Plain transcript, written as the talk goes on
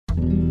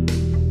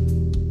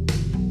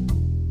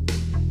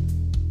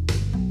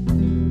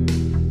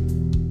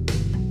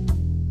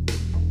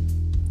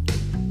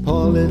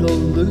little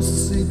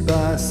Lucy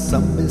by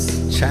some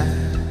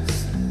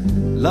mischance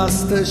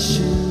lost her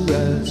shoe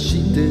as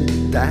she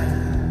did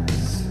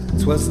dance.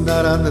 'Twas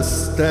not on the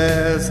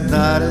stairs,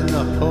 not in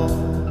the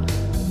hall,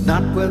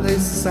 not where they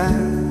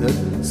sat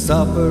at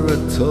supper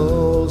at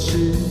all.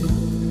 She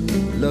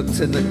looked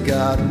in the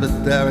garden,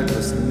 but there it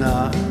was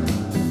not.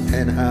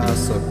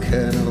 Henhouse or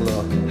kennel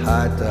or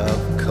high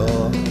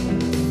dovecote,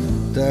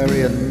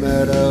 dairy and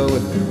meadow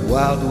and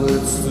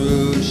wildwoods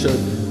through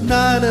showed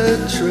not a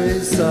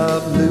trace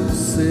of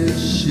Lucy's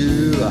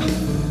shoe,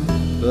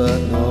 but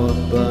no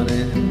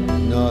bunny,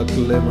 no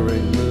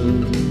glimmering moon.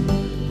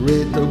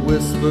 Read the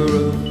whisper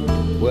of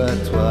where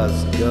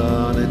 'twas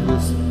gone. It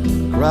was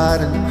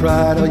cried and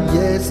cried,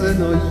 Oyez and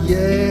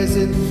Oyez,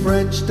 in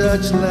French,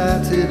 Dutch,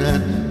 Latin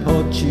and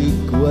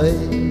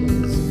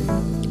Portuguese.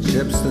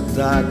 Ships the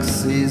dark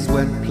seas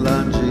went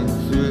plunging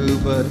through,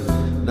 but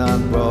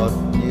none brought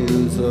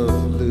news of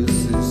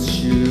Lucy's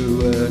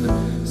shoe. And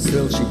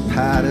still she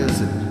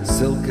patters in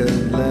silk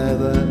and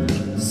leather,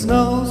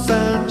 snow,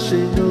 sand,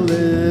 shingle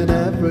in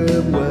every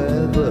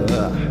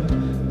weather.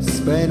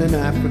 Spain and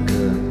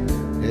Africa,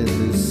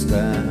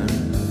 Hindustan,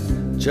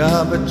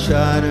 Java,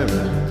 China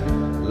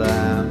and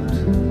land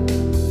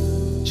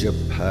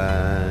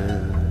Japan.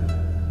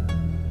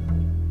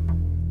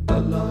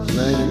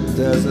 Raining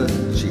desert,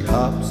 she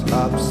hops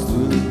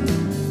through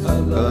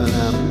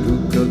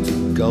Pernambuco to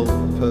Gulf,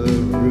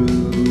 Peru.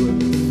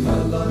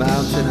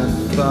 Mountain and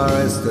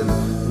forest and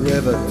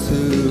river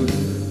too,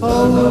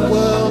 all the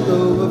world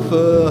over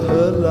for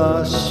her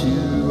lost shoe.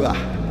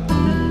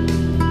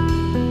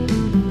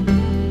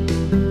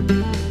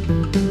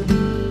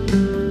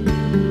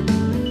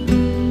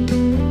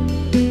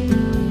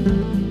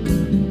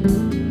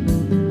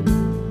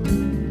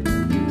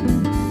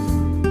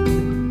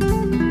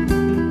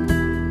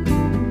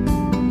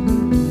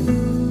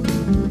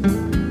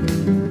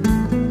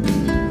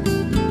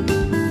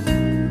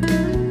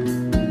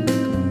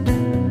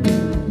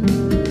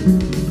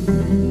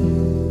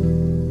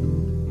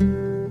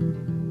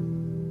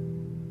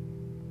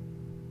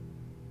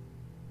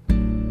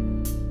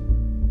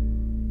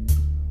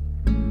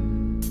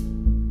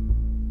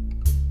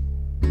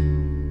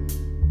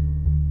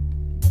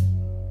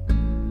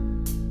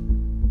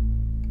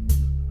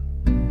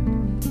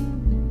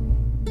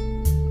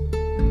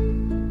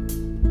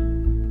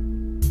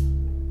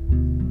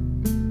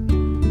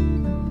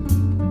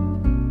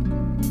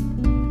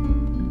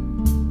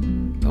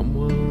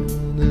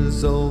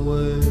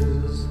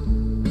 Always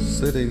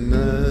sitting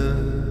there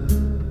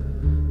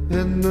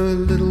in the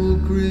little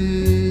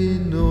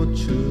green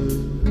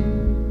orchard,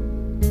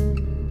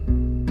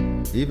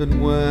 even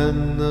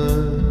when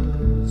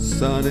the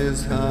sun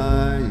is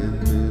high in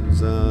its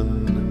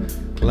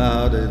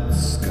unclouded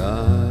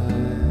sky.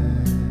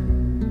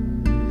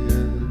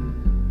 Yeah.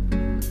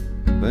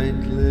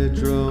 Faintly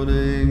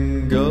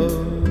droning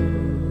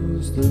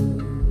goes the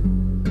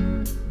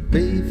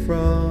bee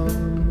from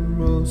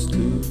rose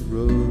to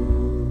rose.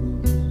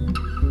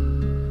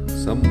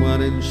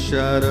 Someone in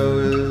shadow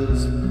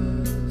is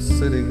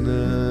sitting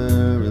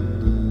there in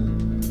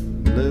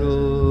the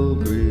little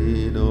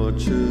green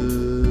orchard.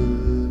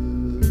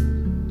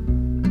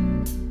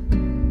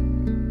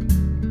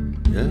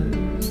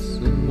 Yes,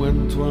 and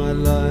when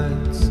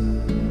twilight's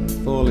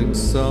falling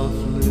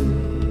softly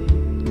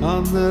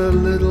on the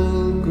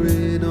little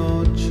green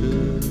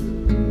orchard,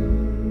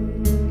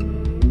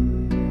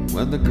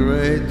 when the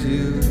grey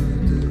dew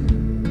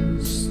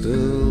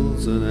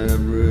distills and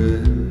every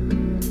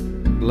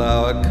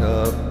flower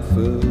cup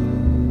fills,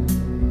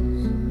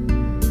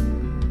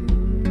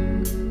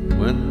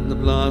 when the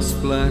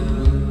blast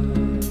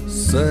blackbird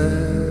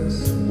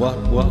says what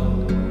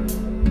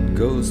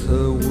goes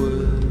her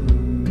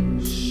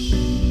wish.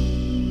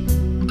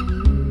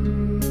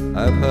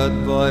 I've heard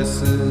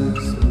voices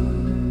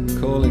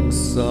calling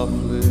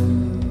softly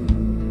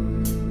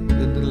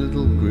in the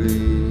little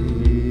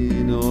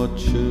green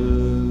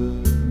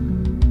orchard.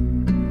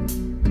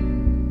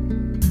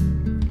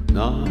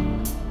 Not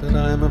that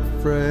I'm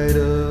afraid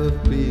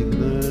of being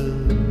there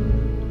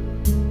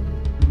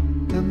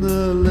in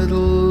the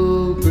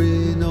little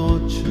green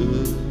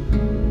orchard.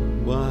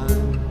 Why,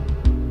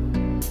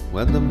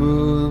 when the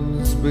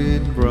moon's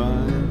been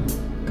bright,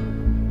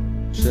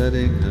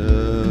 shedding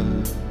her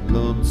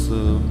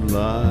lonesome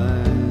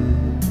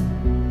light,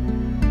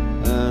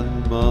 and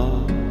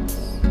moths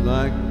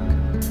like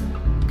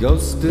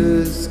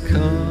ghosties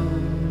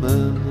come,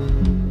 and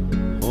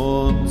the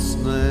horned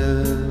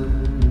snail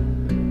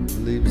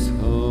leaves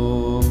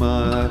home.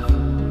 I've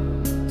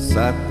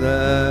sat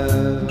there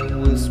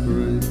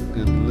whispering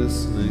and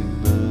listening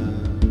there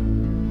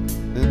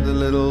in the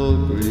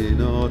little green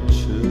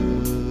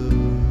orchard.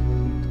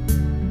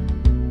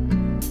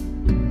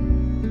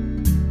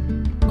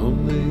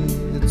 Only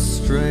it's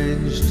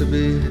strange to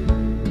be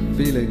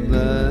feeling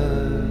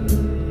there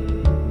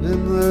in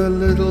the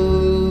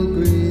little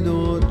green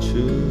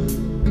orchard,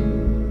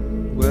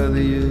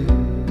 whether you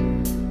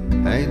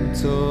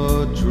paint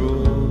or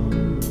draw,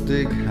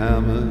 dig,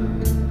 hammer,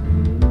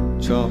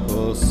 chop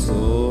or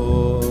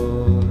saw.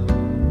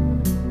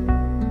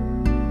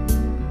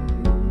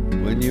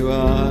 when you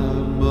are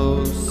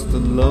most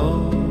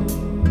alone.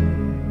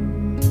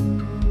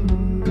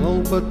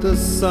 All but the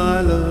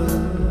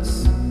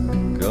silence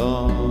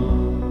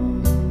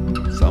gone.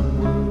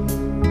 Someone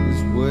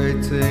is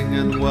waiting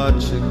and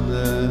watching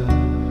there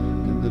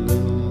in the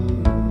little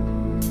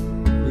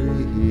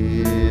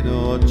green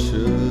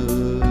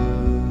orchard.